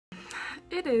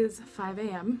It is 5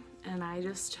 a.m. and I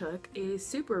just took a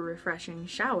super refreshing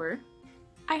shower.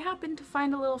 I happened to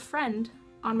find a little friend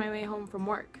on my way home from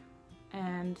work,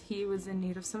 and he was in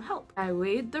need of some help. I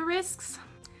weighed the risks,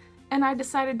 and I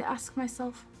decided to ask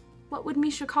myself, what would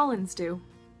Misha Collins do?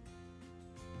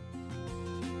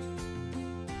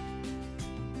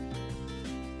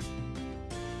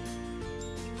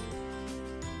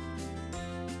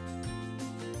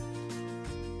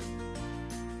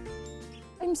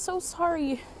 I'm so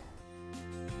sorry.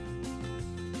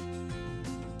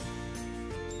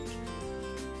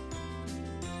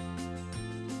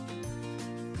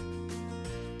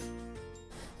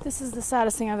 This is the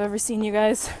saddest thing I've ever seen, you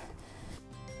guys.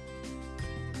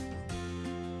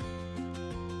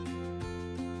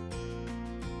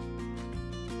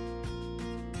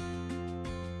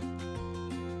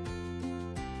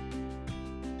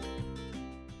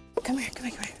 Come here, come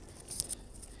here, come here.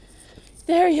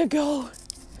 There you go.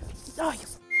 Oh,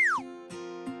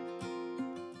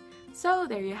 So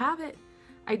there you have it.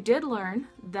 I did learn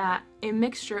that a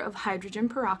mixture of hydrogen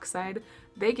peroxide,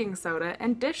 baking soda,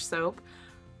 and dish soap,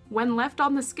 when left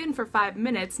on the skin for 5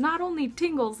 minutes, not only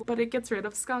tingles, but it gets rid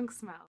of skunk smell.